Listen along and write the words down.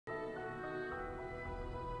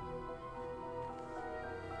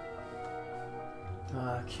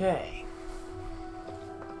Okay.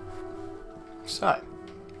 So,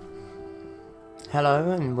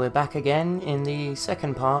 hello, and we're back again in the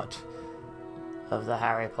second part of the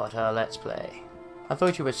Harry Potter Let's Play. I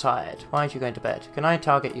thought you were tired. Why aren't you going to bed? Can I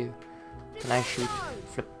target you? Can I shoot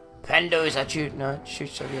flipendos at you? No, it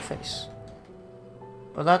shoots over your face.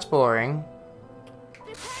 Well, that's boring.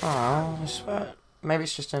 Oh, I swear. Maybe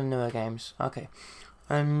it's just in the newer games. Okay.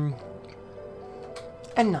 And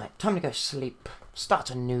night. Time to go sleep.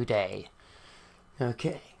 Start a new day.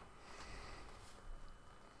 Okay.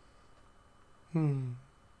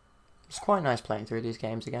 It's quite nice playing through these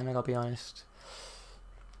games again, I gotta be honest.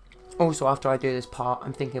 Also, after I do this part,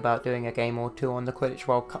 I'm thinking about doing a game or two on the Quidditch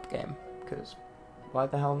World Cup game, because why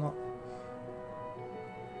the hell not?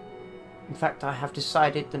 In fact, I have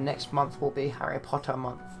decided the next month will be Harry Potter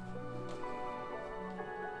month.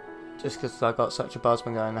 Just because I got such a buzz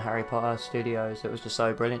when going to the Harry Potter studios, it was just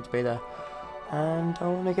so brilliant to be there. And I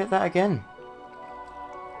want to get that again.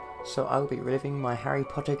 So I'll be reliving my Harry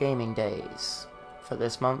Potter gaming days for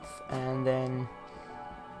this month, and then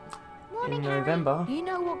Morning, in November... Harry. You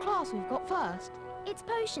know what class we've got first? It's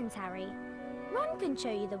potions, Harry. Ron can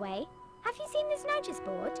show you the way. Have you seen this notice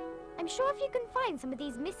board? I'm sure if you can find some of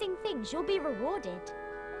these missing things, you'll be rewarded.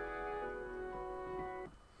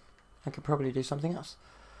 I could probably do something else.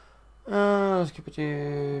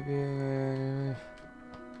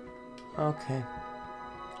 Okay.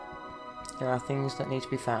 There are things that need to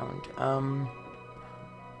be found. I'm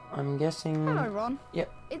guessing... Hello, Ron.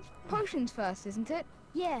 Yep. It's potions first, isn't it?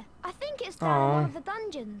 Yeah, I think it's down in one of the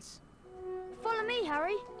dungeons. Follow me,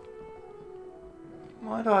 Harry.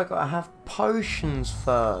 Why do I gotta have potions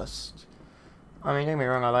first? I mean, don't get me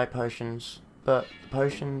wrong, I like potions, but the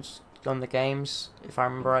potions on the games, if I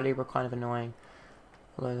remember rightly, were kind of annoying.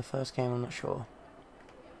 Although the first game, I'm not sure.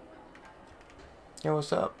 Yeah,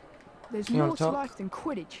 what's up? There's You more wanna to talk? life than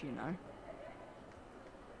Quidditch, you know.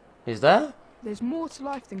 Is there? There's more to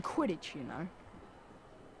life than Quidditch, you know.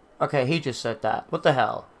 Okay, he just said that. What the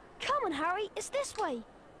hell? Come on, Harry. It's this way.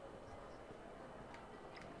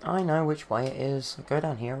 I know which way it is. Go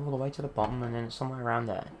down here all the way to the bottom and then it's somewhere around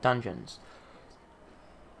there. Dungeons.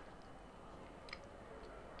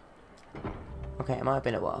 Okay, it might have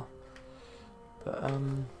been a while. But,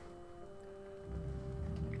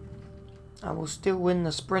 I will still win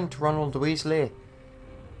the sprint, Ronald Weasley.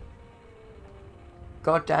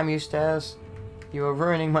 God damn you, stairs. You are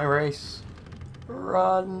ruining my race.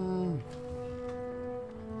 Run!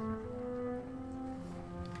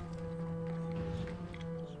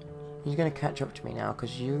 You're gonna catch up to me now,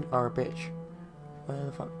 because you are a bitch. Where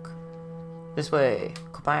the fuck? This way.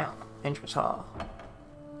 Kapow! Entrance hall.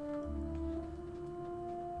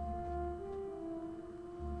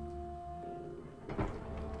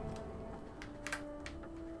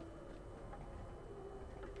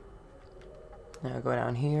 Now go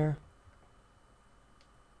down here.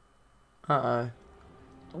 Uh-oh.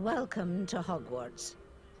 Welcome to Hogwarts.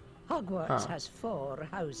 Hogwarts has 4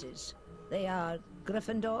 houses. They are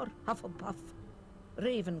Gryffindor, Hufflepuff,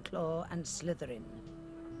 Ravenclaw and Slytherin.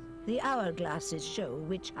 The hourglasses show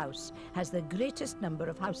which house has the greatest number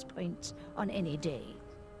of house points on any day.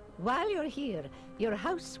 While you're here, your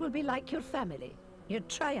house will be like your family. Your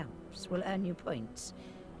triumphs will earn you points.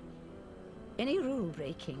 Any rule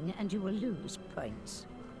breaking and you will lose points.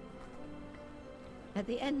 At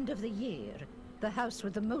the end of the year, the house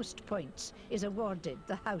with the most points is awarded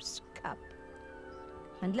the House Cup.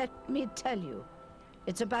 And let me tell you,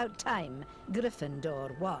 it's about time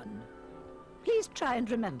Gryffindor won. Please try and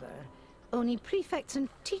remember, only prefects and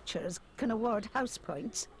teachers can award house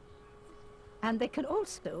points, and they can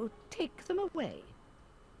also take them away.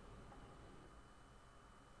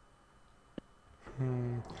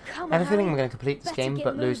 Come I on, have a feeling Harry. I'm going to complete this Better game get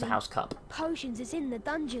but lose the moving. House Cup. Potions is in the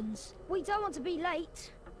dungeons. We don't want to be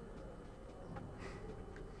late.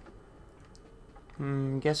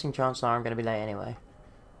 Guessing chances are I'm going to be late anyway.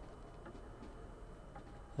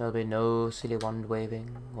 There'll be no silly wand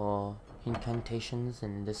waving or incantations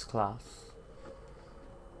in this class.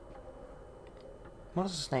 What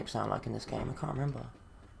does Snape sound like in this game? I can't remember.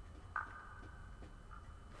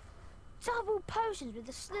 Double potions with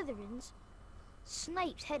the Slytherins.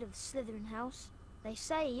 Snape's head of the Slytherin house. They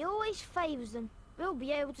say he always favours them. We'll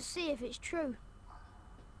be able to see if it's true.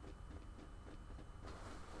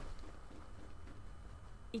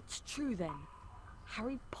 It's true then.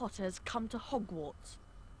 Harry Potter's come to Hogwarts.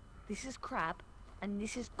 This is Crabbe, and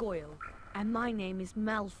this is Goyle, and my name is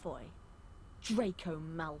Malfoy. Draco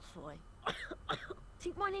Malfoy.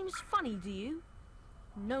 Think my name's funny, do you?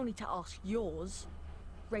 No need to ask yours.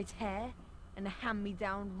 Red hair and a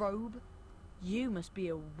hand-me-down robe. You must be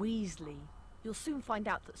a Weasley. You'll soon find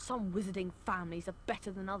out that some wizarding families are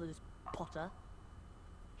better than others, Potter.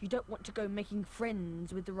 You don't want to go making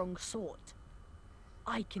friends with the wrong sort.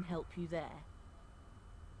 I can help you there.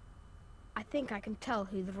 I think I can tell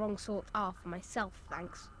who the wrong sort are for myself,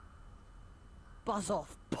 thanks. Buzz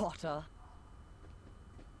off, Potter.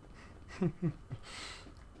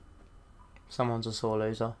 Someone's a sore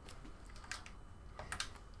loser.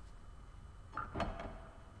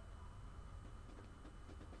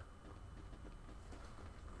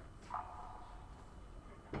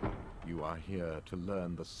 You are here to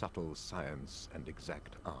learn the subtle science and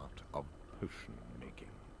exact art of potion making.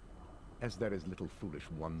 As there is little foolish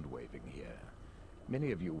wand-waving here,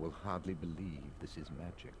 many of you will hardly believe this is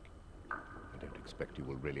magic. I don't expect you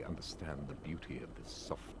will really understand the beauty of this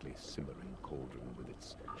softly simmering cauldron with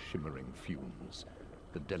its shimmering fumes,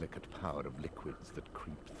 the delicate power of liquids that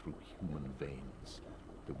creep through human veins,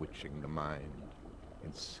 bewitching the mind,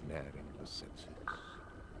 ensnaring the senses.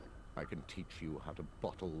 I can teach you how to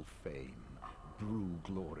bottle fame, brew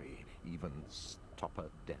glory, even stopper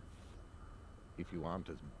death. If you aren't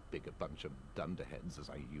as big a bunch of dunderheads as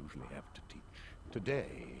I usually have to teach.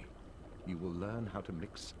 Today, you will learn how to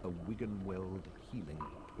mix a Wiggenweld healing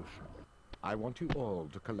potion. I want you all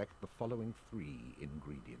to collect the following 3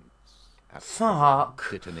 ingredients. Fuck.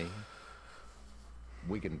 Dittany,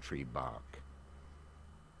 Wiggentree bark.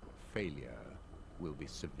 Failure will be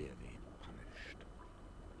severely punished.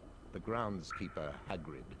 The groundskeeper,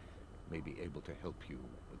 Hagrid, may be able to help you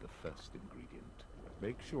with the first ingredient.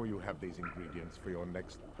 Make sure you have these ingredients for your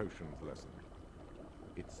next potions lesson.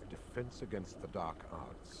 It's Defense Against the Dark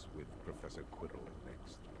Arts with Professor Quirrell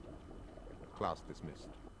next. Class dismissed.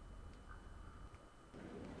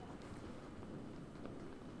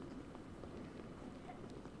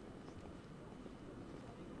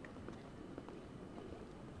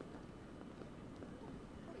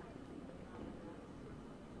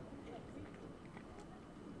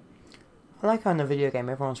 I like how in the video game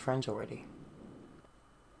everyone's friends already.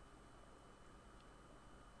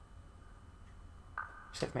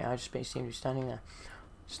 Except for me, I just seem to be standing there.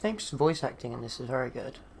 Snape's voice acting in this is very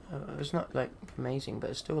good. It's not like amazing,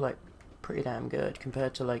 but it's still like pretty damn good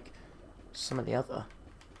compared to like some of the other.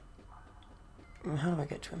 How do I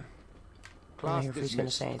get to him? Class if he's going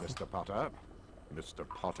to dismissed, say anything. Mr. Potter. Mr.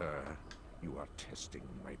 Potter, you are testing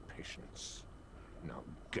my patience. Now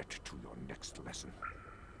get to your next lesson.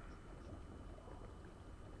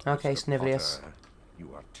 Okay, Mr. Snivelius. Potter,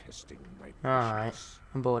 you are testing my patience. Alright,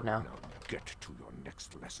 I'm bored now. Now get to your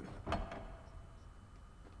next lesson.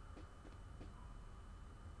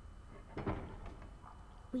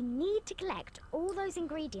 We need to collect all those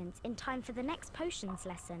ingredients in time for the next potions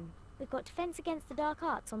lesson. We've got Defense Against the Dark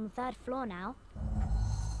Arts on the 3rd floor now.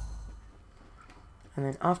 And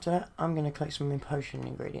then after that, I'm going to collect some potion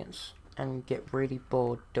ingredients and get really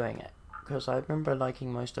bored doing it. Because I remember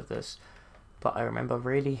liking most of this, but I remember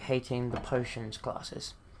really hating the potions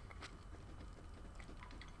classes.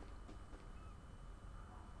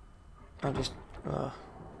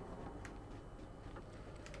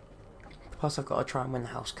 Plus I've got to try and win the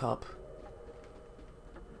House Cup.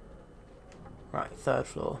 Right, 3rd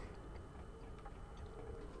floor.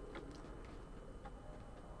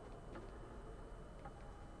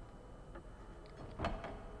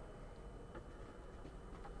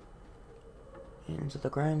 Into the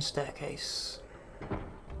grand staircase.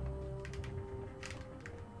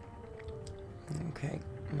 Okay,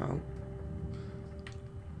 no.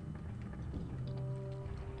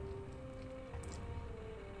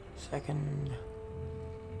 Second.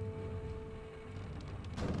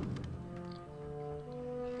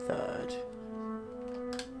 Third.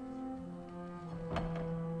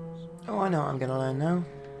 Oh, I know what I'm gonna learn now.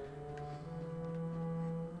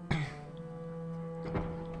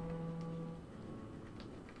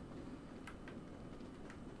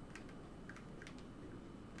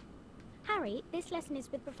 Harry, this lesson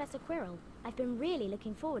is with Professor Quirrell. I've been really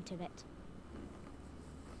looking forward to it.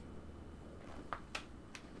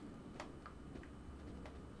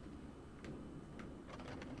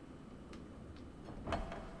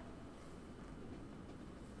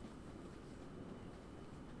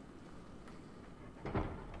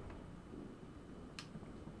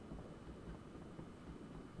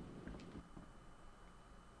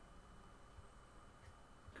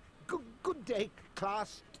 Good day,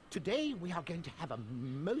 class. Today we are going to have a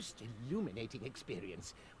most illuminating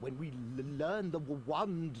experience when we learn the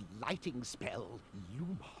wand lighting spell,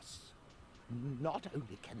 Lumos. Not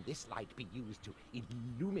only can this light be used to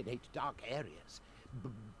illuminate dark areas,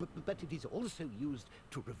 but it is also used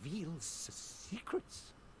to reveal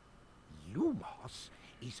secrets. Lumos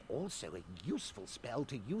is also a useful spell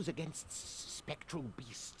to use against spectral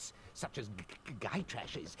beasts, such as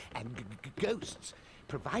Gytrashes and ghosts,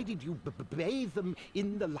 provided you bathe them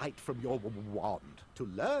in the light from your wand. To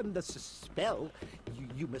learn the spell,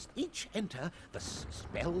 you must each enter the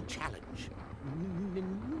spell challenge.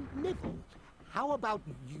 Neville, how about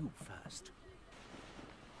you first?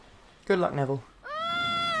 Good luck, Neville.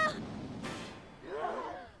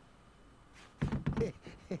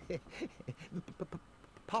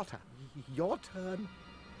 Potter, your turn.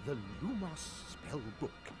 The Lumos spell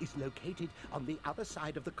book is located on the other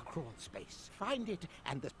side of the crawl space. Find it,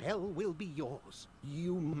 and the spell will be yours.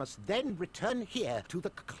 You must then return here to the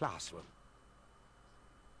classroom.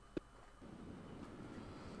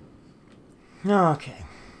 Okay.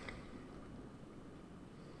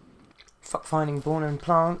 Fuck finding born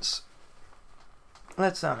plants.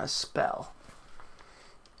 Let's learn a spell.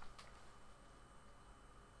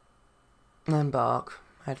 And then bark.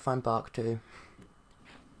 I had to find bark too.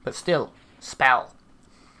 But still, spell.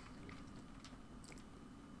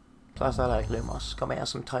 Plus I like Lumos. Got me out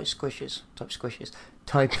some tight squishes.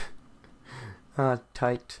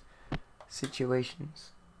 Tight situations.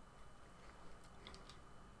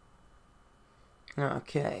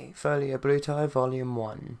 Okay, Folio Blue Tie, Volume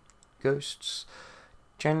 1. Ghosts.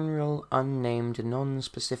 General, unnamed,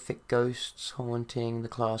 non-specific ghosts haunting the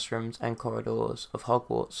classrooms and corridors of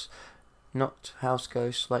Hogwarts. Not house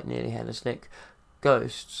ghosts like Nearly Headless Nick.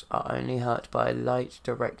 Ghosts are only hurt by light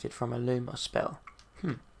directed from a Lumos spell.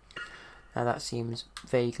 Now that seems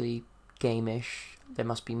vaguely game-ish. There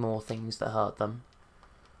must be more things that hurt them.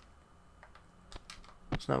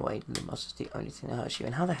 There's no way Lumos is the only thing that hurts you.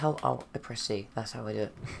 And how the hell... Oh, I press C. That's how I do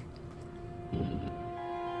it.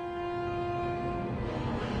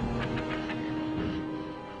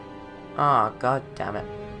 Ah, god damn it.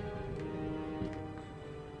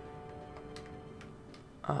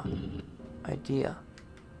 Ah, idea.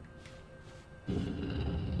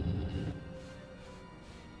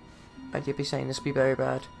 I did be saying this would be very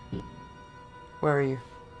bad. Where are you?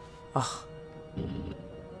 Ugh.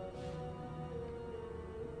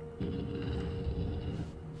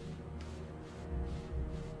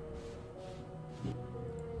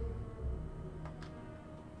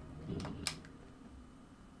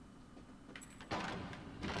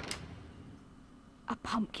 A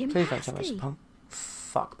pumpkin Please don't tell me pasty. it's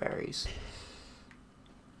fuck berries.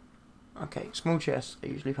 Okay, small chests are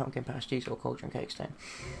usually pumpkin pasties or cauldron cakes then.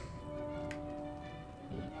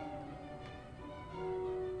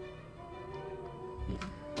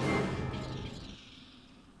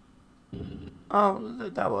 Oh,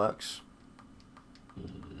 that works.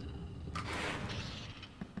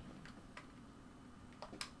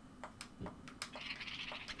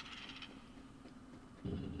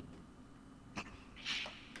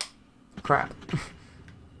 Crap.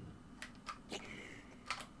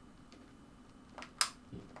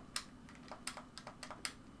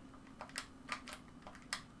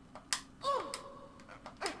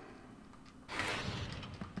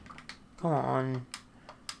 Come on.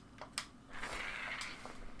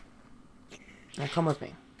 Now come with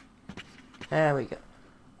me. There we go.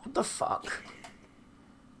 What the fuck?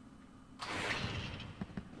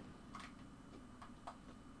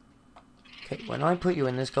 Okay, when I put you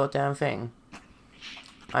in this goddamn thing,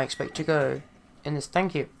 I expect to go in this.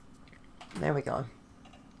 Thank you. There we go.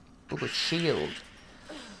 Ooh, a shield.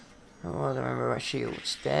 Oh, I don't remember about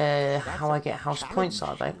shields. They're how I get house points,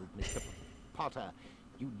 are they? Mr. Potter,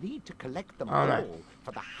 you need to collect them Oh, all no.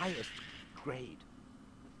 for the highest grade.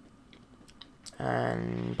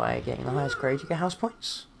 And by getting the highest grade, you get house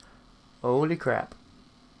points. Holy crap.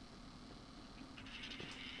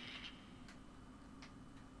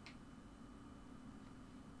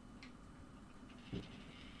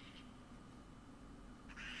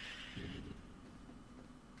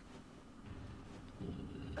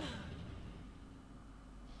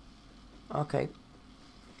 Okay.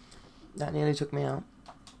 That nearly took me out.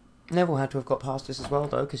 Neville had to have got past this as well,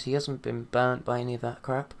 though, because he hasn't been burnt by any of that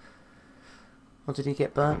crap. What did he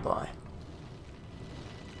get burnt by?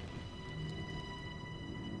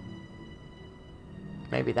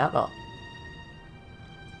 Maybe that lot.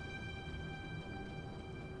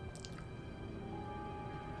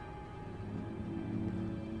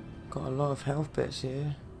 Got a lot of health bits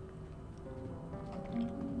here.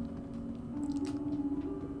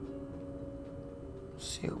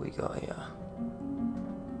 See what we got here.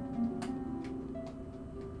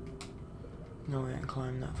 No, I can't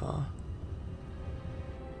climb that far.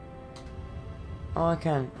 Oh, I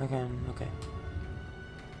can, okay.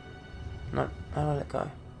 No, I'll let it go.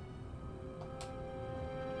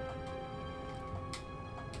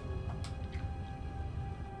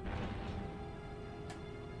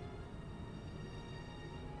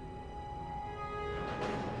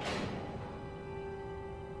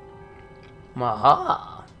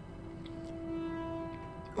 Aha!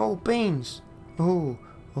 Oh, beans! Oh,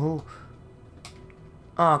 oh.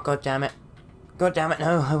 Oh, god damn it. God damn it,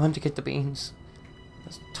 no, I want to get the beans.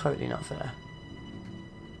 That's totally not fair.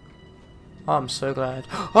 Oh, I'm so glad.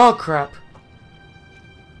 Oh, crap!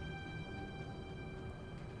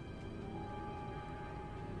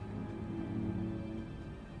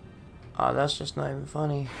 Oh, that's just not even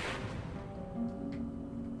funny.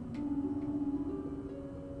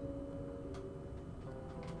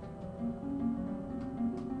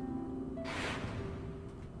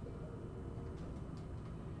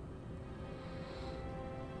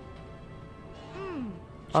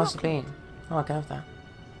 Oh, it's the bean. Oh, I can have that.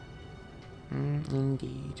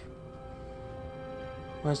 Indeed.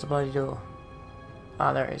 Where's the bloody door?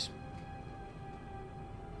 Ah, there it is.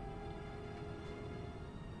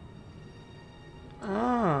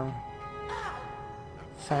 Ah.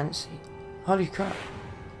 Fancy. Holy crap.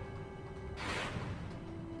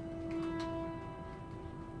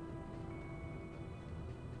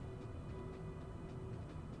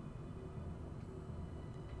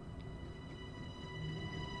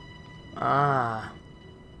 Ah.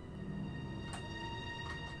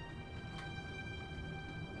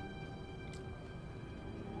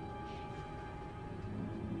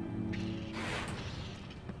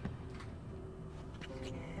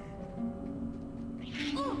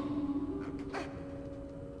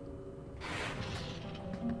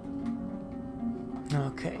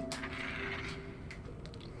 Okay.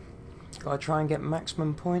 Gotta try and get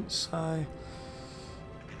maximum points, so...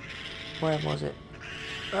 Where was it?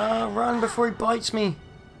 Oh, run before he bites me!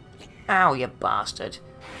 Ow, you bastard!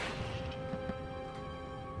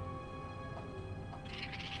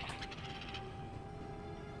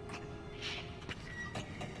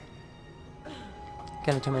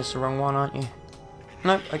 Gonna tell me it's the wrong one, aren't you?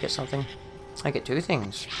 Nope, I get something. I get two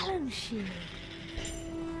things. Challenge you.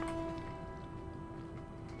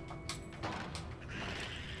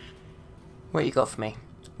 What you got for me?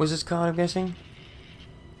 Wizard's card, I'm guessing?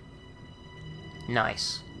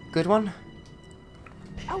 Nice. Good one?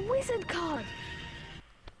 A wizard card.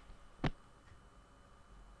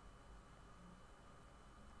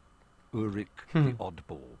 Ulrich the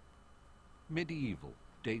Oddball. Medieval,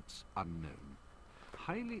 dates unknown.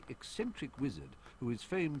 Highly eccentric wizard who is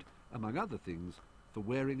famed, among other things, for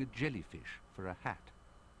wearing a jellyfish for a hat.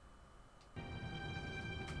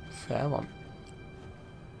 Fair one.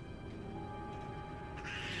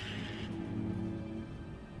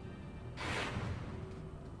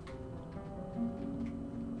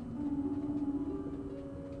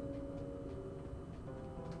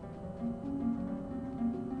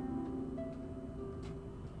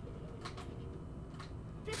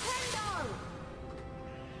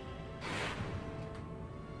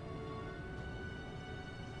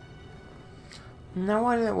 Now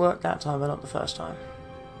why did it work that time but not the first time?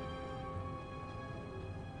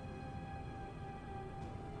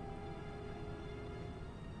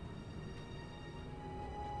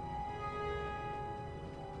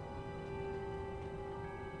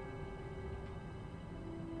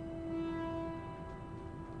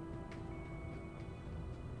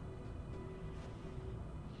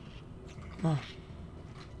 Oh.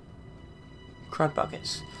 Crud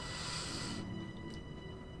buckets.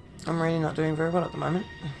 I'm really not doing very well at the moment.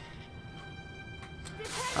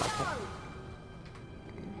 Okay.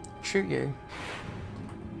 Shoot you.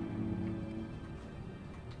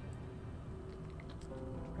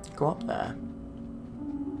 Go up there.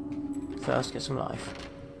 First, get some life.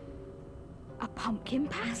 A pumpkin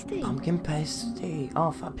pasty. Pumpkin pasty.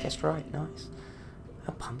 Oh, fuck, guessed right. Nice.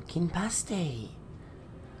 A pumpkin pasty.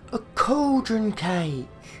 A cauldron cake.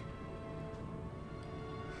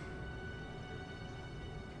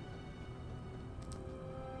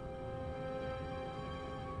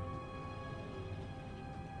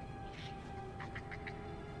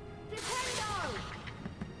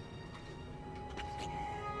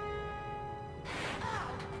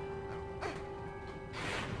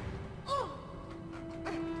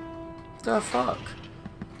 The fuck?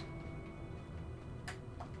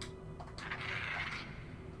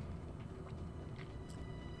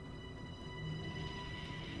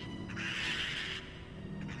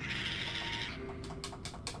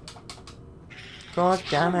 God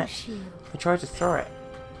damn it. I tried to throw it.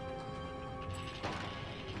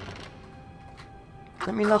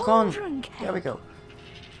 Let me lock on. There we go.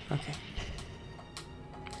 Okay.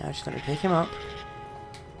 Now just let me pick him up.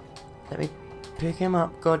 Let me pick him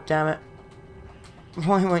up. God damn it.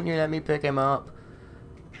 Why won't you let me pick him up?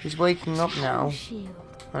 He's waking up now. Oh,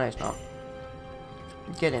 no, he's not.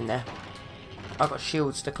 Get in there. I've got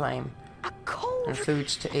shields to claim. A cauldron And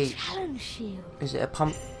foods to eat. Challenge shield. Is it a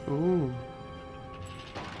pump? Ooh.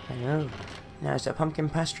 I know. Now, is it a pumpkin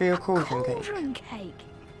pastry or cauldron cake? Cauldron cake.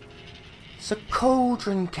 It's a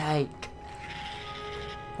cauldron cake.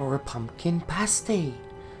 Or a pumpkin pasty.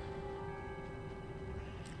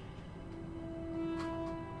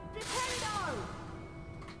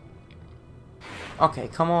 Okay,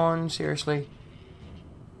 come on, seriously.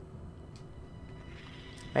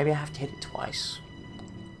 Maybe I have to hit it twice.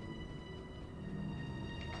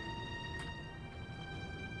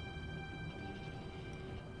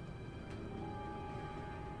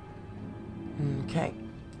 Okay.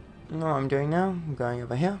 Know what I'm doing now? I'm going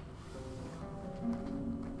over here.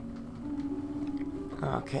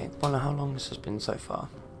 Okay, wonder how long this has been so far.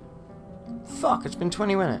 Fuck, it's been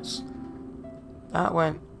 20 minutes. That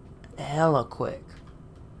went hella quick.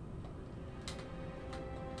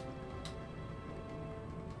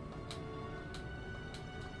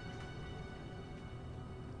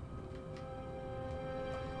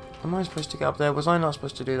 Am I supposed to get up there? Was I not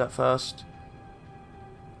supposed to do that first?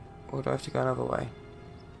 Or do I have to go another way?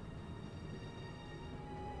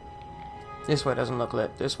 This way doesn't look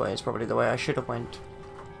lit. This way is probably the way I should have went.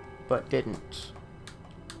 But didn't.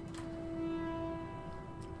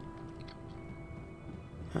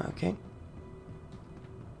 Okay.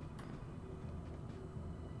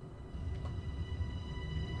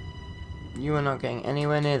 You are not getting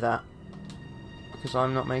anywhere near that. Because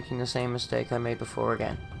I'm not making the same mistake I made before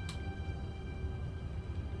again.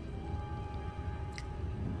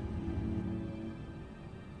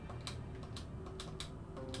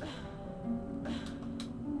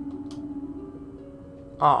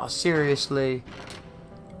 Ah, oh, seriously.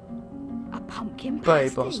 A pumpkin pasty. Berry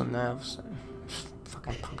blossom there.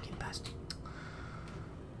 Fucking pumpkin pasty.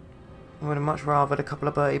 I would have much rather a couple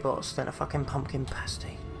of berry bots than a fucking pumpkin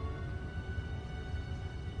pasty.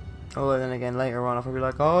 Although then again, later on I'll probably be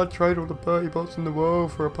like, oh, I'd trade all the berry bots in the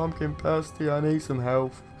world for a pumpkin pasty. I need some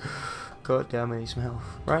health. God damn, I need some health.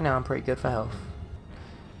 Right now I'm pretty good for health.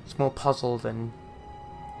 It's more puzzle than,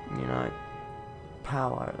 you know,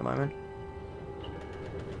 power at the moment.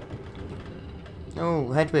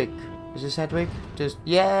 Oh, Hedwig. Is this Hedwig? Just,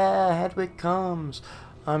 yeah, Hedwig comes.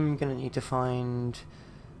 I'm gonna need to find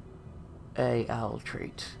a owl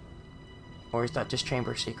treat. Or is that just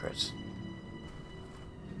Chamber of Secrets?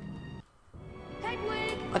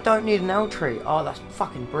 Hedwig! I don't need an owl treat. Oh, that's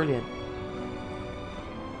fucking brilliant.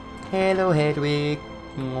 Hello, Hedwig.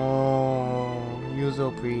 Oh, you're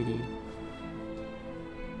so pretty.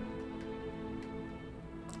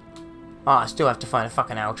 Oh, I still have to find a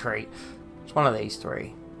fucking owl treat. It's one of these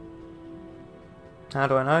three. How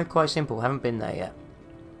do I know? Quite simple. Haven't been there yet.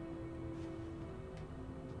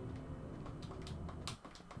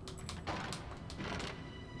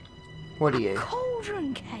 What are you?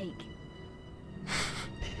 Cauldron cake.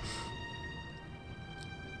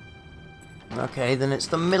 Okay, then it's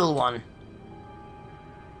the middle one.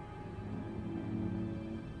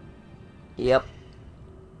 Yep.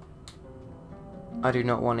 I do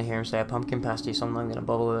not want to hear him say a pumpkin pasty, so I'm not going to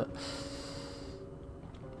bother with it.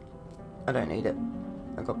 I don't need it.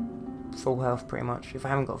 I've got full health pretty much. If I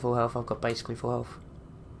haven't got full health, I've got basically full health.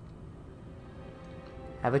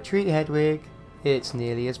 Have a treat, Hedwig. It's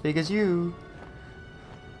nearly as big as you.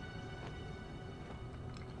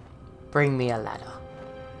 Bring me a ladder.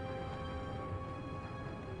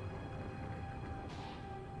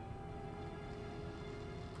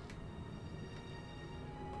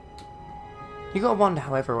 You gotta wonder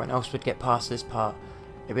how everyone else would get past this part.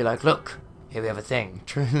 They'd be like, look, here we have a thing.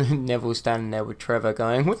 Neville's standing there with Trevor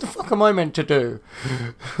going, what the fuck am I meant to do?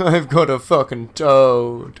 I've got a fucking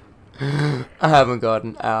toad. I haven't got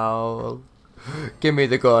an owl. Give me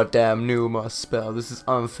the goddamn Lumos spell. This is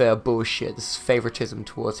unfair bullshit. This is favoritism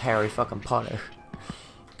towards Harry fucking Potter.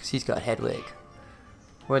 Because he's got Hedwig.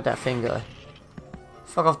 Where'd that thing go?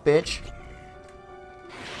 Fuck off, bitch.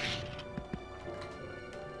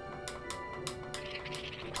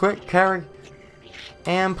 Quick, carry.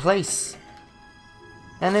 And place.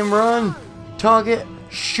 And then run. Target.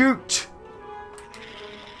 Shoot.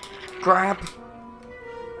 Grab.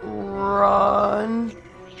 Run.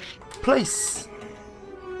 Place.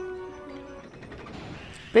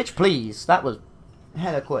 Bitch, please. That was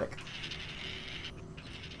hella quick.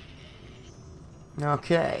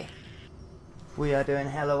 Okay. We are doing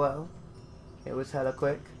hella well. It was hella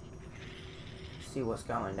quick. See what's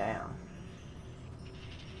going down.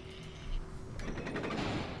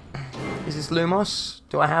 Is this Lumos?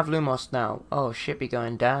 Do I have Lumos now? Oh, shit be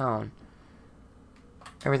going down.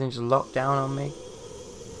 Everything's locked down on me.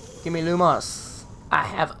 Give me Lumos. I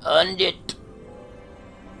have earned it.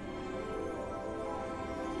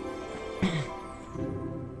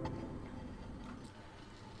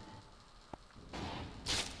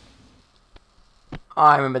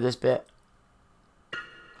 I remember this bit.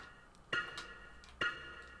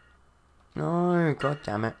 No, god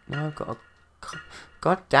damn it. No, I've got a...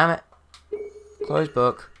 God damn it. Close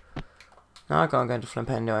book. Now I can't go into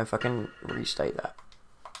Flimpendo if I can restate that.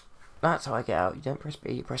 That's how I get out. You don't press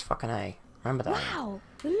B, you press fucking A. Remember that. Wow,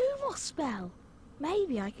 the Lumos spell.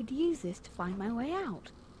 Maybe I could use this to find my way out.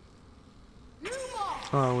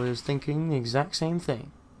 I was thinking the exact same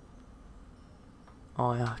thing.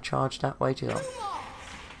 I charged that way too long.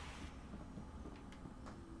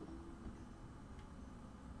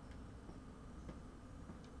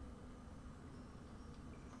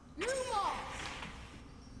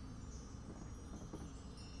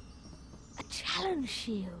 A challenge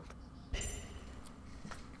shield.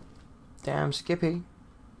 Damn Skippy.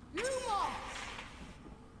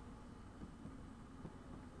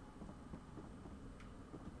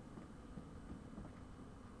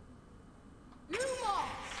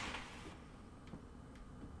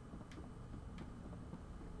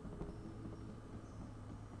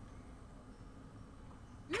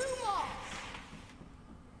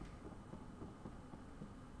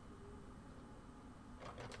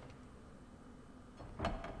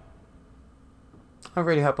 I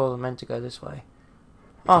really hope I was meant to go this way.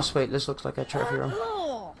 Oh sweet, this looks like a trophy room.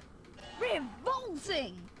 Oh,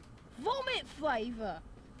 revolting! Vomit flavour!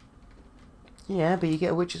 Yeah, but you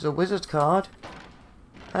get a Witch's or Wizard's card.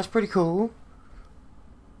 That's pretty cool.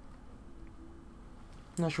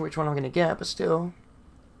 Not sure which one I'm going to get, but still.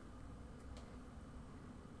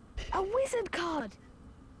 A wizard card!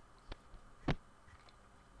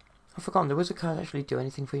 I've forgotten, the Wizard cards actually do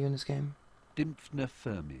anything for you in this game? Dymphna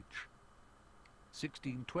Firmage,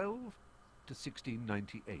 1612 to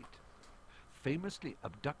 1698. Famously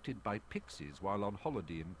abducted by pixies while on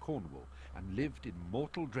holiday in Cornwall and lived in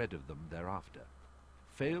mortal dread of them thereafter.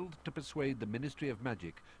 Failed to persuade the Ministry of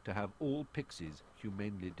Magic to have all pixies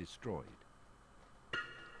humanely destroyed.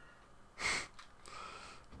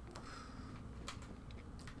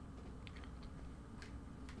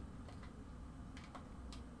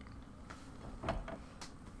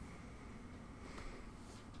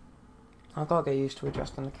 I've got to get used to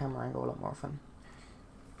adjusting the camera angle a lot more often.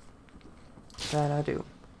 That I do.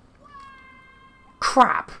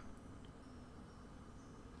 Crap!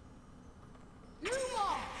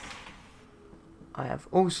 I have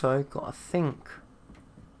also got to think.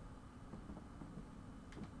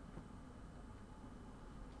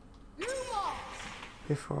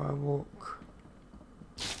 Before I walk.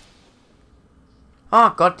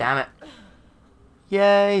 Oh, god damn it!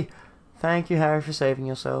 Yay! Thank you, Harry, for saving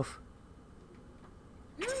yourself.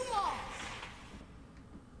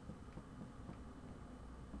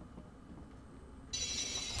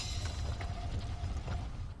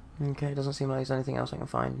 Okay, doesn't seem like there's anything else I can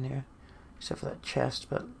find in here. Except for that chest,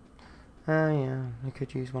 but... yeah, I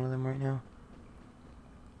could use one of them right now.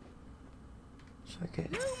 So, okay.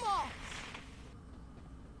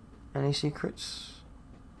 Any secrets?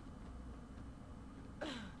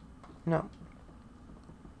 No.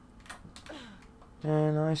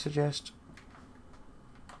 And I suggest...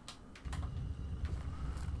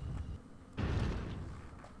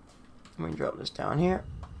 let me drop this down here.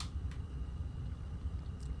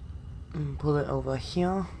 And pull it over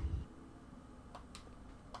here.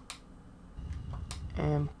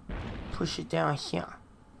 And push it down here.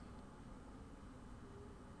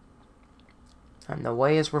 And the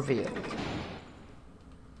way is revealed.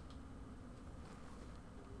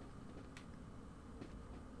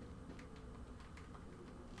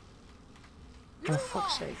 Oh,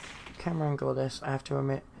 fuck's sake. Camera angle of this, I have to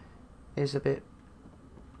admit, is a bit...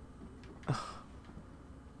 ugh.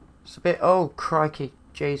 It's a bit... oh, crikey.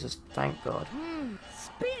 Jesus, thank God.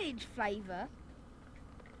 Spinach flavour?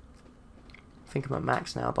 I think I'm at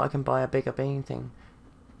max now, but I can buy a bigger bean thing.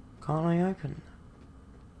 Can't I open?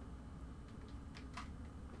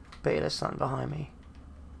 Bet you there's something behind me.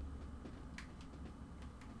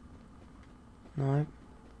 No.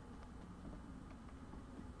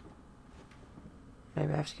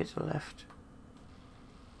 Maybe I have to get to the left.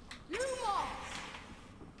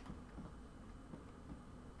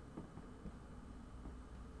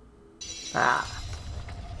 Ah.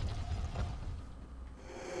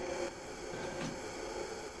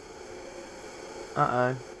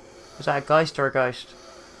 Uh-oh. Is that a geist or a ghost?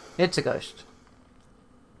 It's a ghost.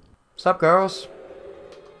 Sup, girls?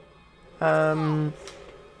 I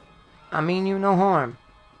mean you no harm.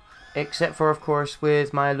 Except for, of course,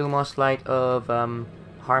 with my Lumos light of,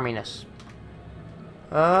 harminess.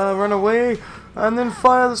 Run away! And then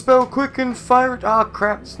fire the spell quick and fire it! Ah,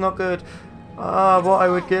 crap, it's not good. What I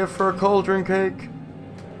would give for a cauldron cake.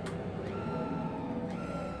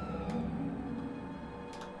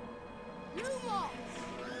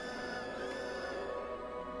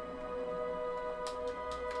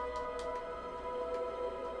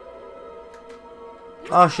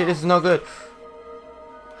 Oh shit, this is not good.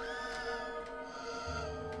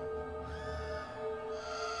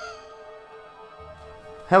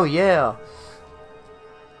 Hell yeah!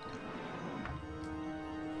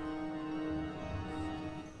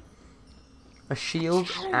 A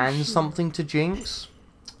shield and something to jinx?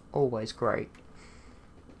 Always great.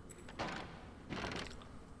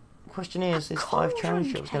 Question is 5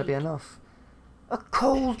 challenge shields going to be enough? A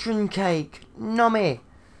cauldron cake! Nummy!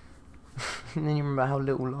 And then you remember how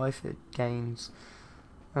little life it gains.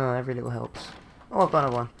 Oh, every little helps. Oh, I've got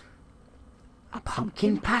another one. A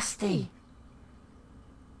pumpkin pasty!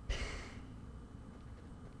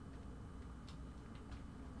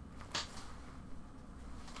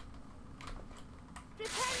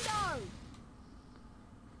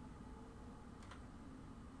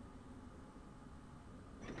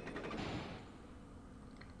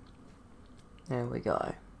 There we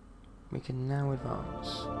go. We can now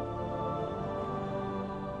advance.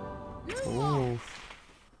 Ooh.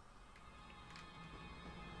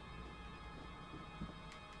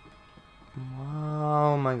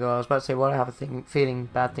 Oh my god, I was about to say, well, I have a feeling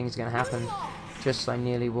bad things are going to happen. Just as I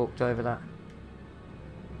nearly walked over that.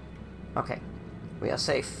 Okay. We are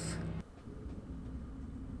safe.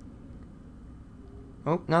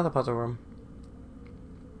 Oh, another puzzle room.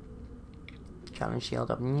 Challenge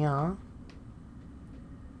shield up, yeah.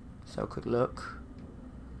 So quick look.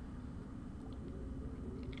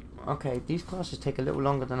 Okay, these classes take a little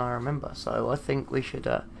longer than I remember, so I think we should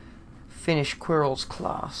finish Quirrell's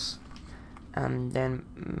class, and then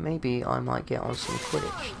maybe I might get on some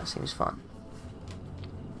Quidditch. That seems fun.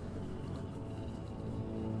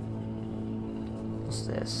 What's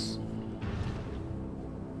this?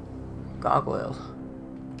 Gargoyle.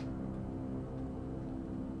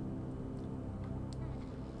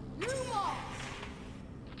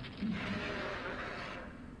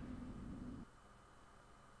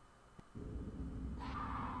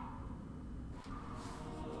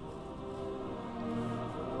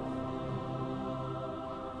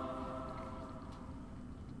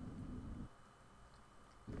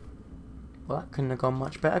 Well, that couldn't have gone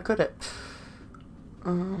much better, could it?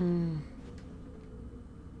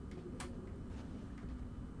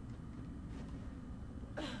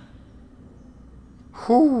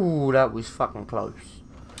 Whew, that was fucking close.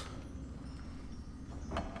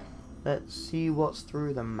 Let's see what's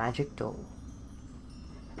through the magic door.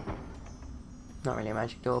 Not really a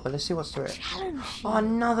magic door, but let's see what's through it. Oh,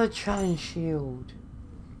 another challenge shield.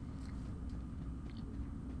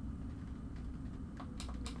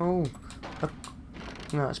 Oh.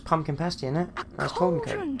 No, it's pumpkin pasty, isn't it? That's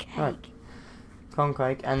cauldron cake. Right.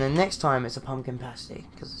 Cauldron cake, and then next time it's a pumpkin pasty,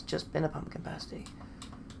 because it's just been a pumpkin pasty.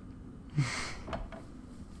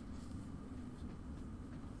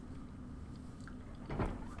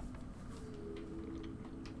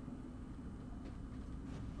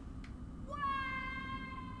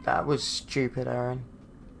 That was stupid, Aaron.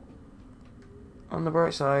 On the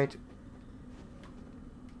bright side,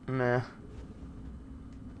 meh.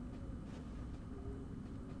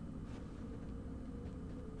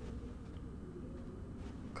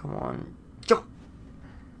 Come on, jump,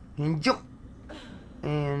 and jump,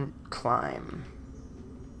 and climb,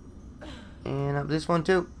 and up this one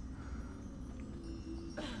too,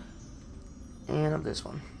 and up this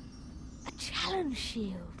one. A challenge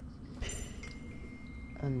shield.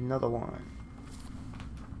 Another one.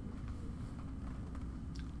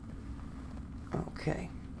 Okay.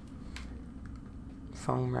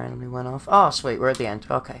 Phone randomly went off. Oh, sweet, we're at the end.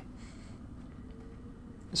 Okay.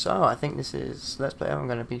 So, I think this is Let's Play. I'm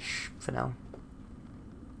going to be for now.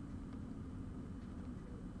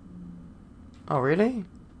 Oh, really?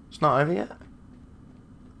 It's not over yet?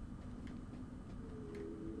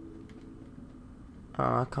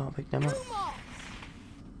 Oh, I can't pick them up.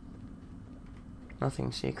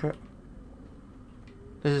 Nothing secret.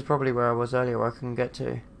 This is probably where I was earlier, where I couldn't get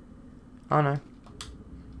to. Oh no.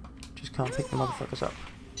 Just can't pick the motherfuckers up.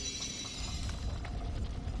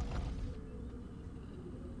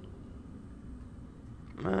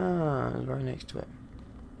 Ah, it's right next to it.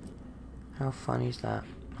 How funny is that?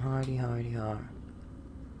 Hidey, hidey, har.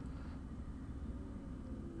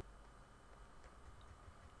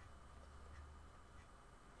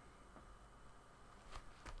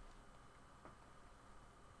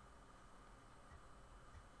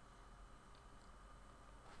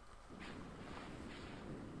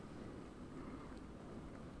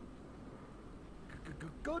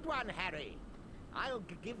 Good one, Harry. I'll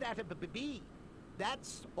give that a B.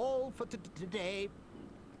 That's all for today.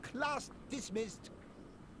 Class dismissed.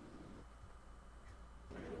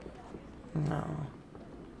 No.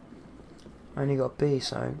 I only got B,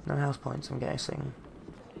 so no house points, I'm guessing.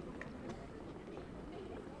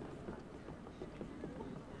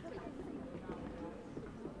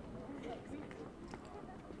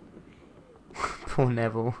 Poor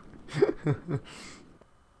Neville.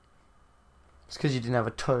 It's because you didn't have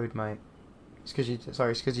a toad, mate. It's because you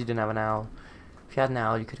didn't have an owl. If you had an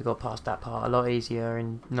owl, you could have got past that part a lot easier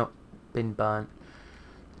and not been burnt.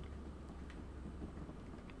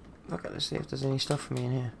 Okay, let's see if there's any stuff for me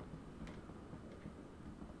in here.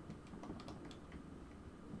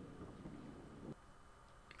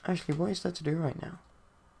 Actually, what is there to do right now?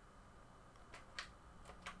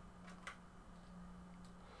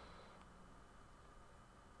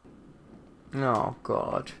 Oh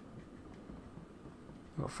god.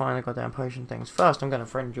 I've got to find the goddamn potion things. First, I'm going to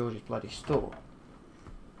Friend George's bloody store.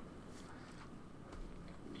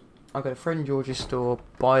 I'll go to Friend George's store,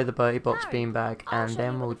 buy the Bertie Box beanbag, and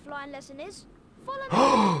then we'll... The flying lesson is. Follow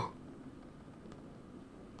me.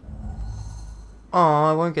 Oh,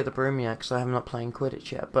 I won't get the broom yet because I'm not playing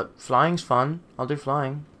Quidditch yet. But flying's fun. I'll do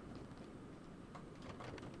flying.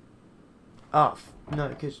 Oh, no,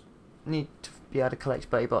 because need to be able to collect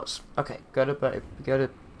Bertie Bots. Okay, go to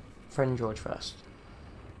Friend George first.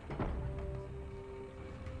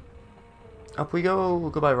 Up we go.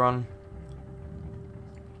 Goodbye, Ron.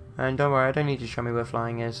 And don't worry, I don't need to show me where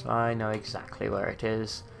flying is. I know exactly where it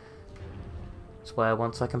is. It's where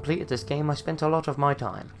once I completed this game, I spent a lot of my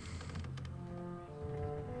time.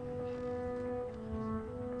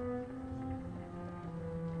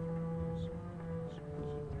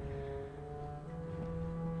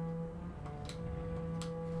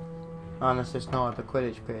 Unless it's not at the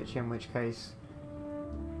Quidditch pitch, in which case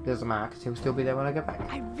it doesn't matter because he'll still be there when I get back.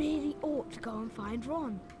 I really ought to go and find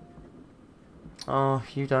Ron. Oh,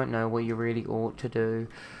 you don't know what you really ought to do.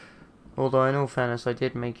 Although, in all fairness, I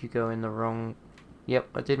did make you go in the wrong... Yep,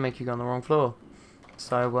 I did make you go on the wrong floor.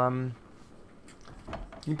 So,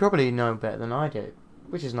 you probably know better than I do.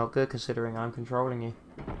 Which is not good, considering I'm controlling you.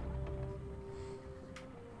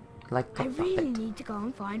 Like a I really puppet. need to go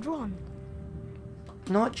and find Ron.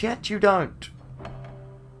 Not yet, you don't.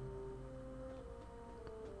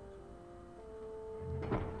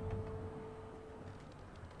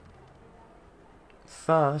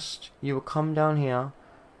 First, you will come down here,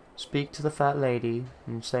 speak to the fat lady,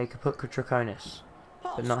 and say Caput Draconis.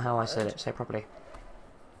 But not how I said it, say it properly.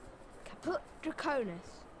 Caput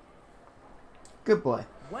Draconis. Good boy.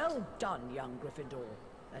 Well done, young Gryffindor.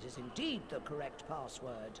 That is indeed the correct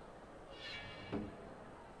password.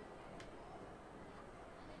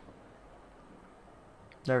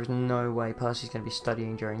 There is no way Percy's going to be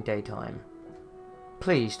studying during daytime.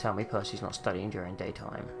 Please tell me Percy's not studying during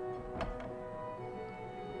daytime.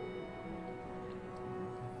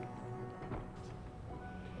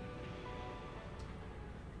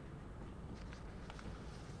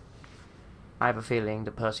 I have a feeling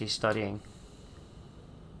that Percy's studying.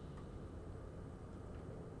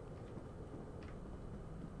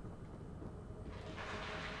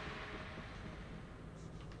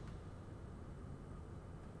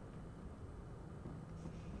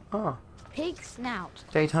 Ah, Pig snout.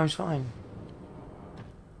 daytime's fine.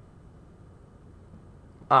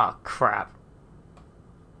 Ah, crap.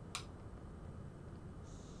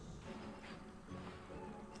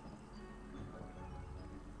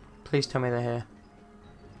 Please tell me they're here.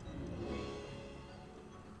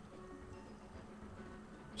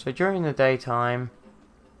 So during the daytime,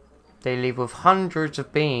 they leave with hundreds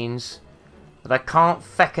of beans that I can't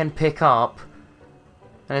feckin' pick up.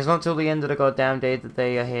 And it's not till the end of the goddamn day that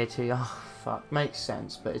they are here to... Oh, fuck. Makes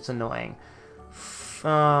sense, but it's annoying.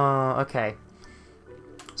 Okay.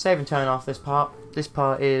 Save and turn off this part. This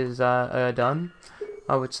part is done,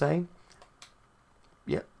 I would say.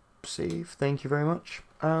 Yep. Save. Thank you very much.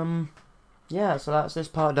 Yeah, so that's this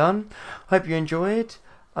part done. Hope you enjoyed.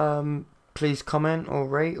 Please comment or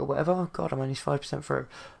rate or whatever. God, I'm only 5% through.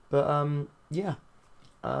 But, yeah.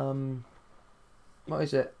 What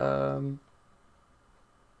is it?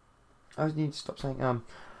 I need to stop saying,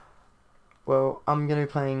 well, I'm going to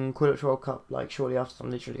be playing Quidditch World Cup, like, shortly after.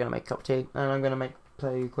 I'm literally going to make a cup of tea, and I'm going to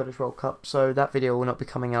play Quidditch World Cup, so that video will not be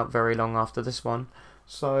coming out very long after this one.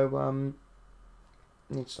 So,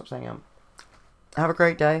 need to stop saying, have a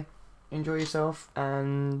great day, enjoy yourself,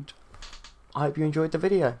 and I hope you enjoyed the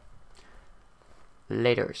video.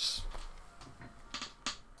 Laters.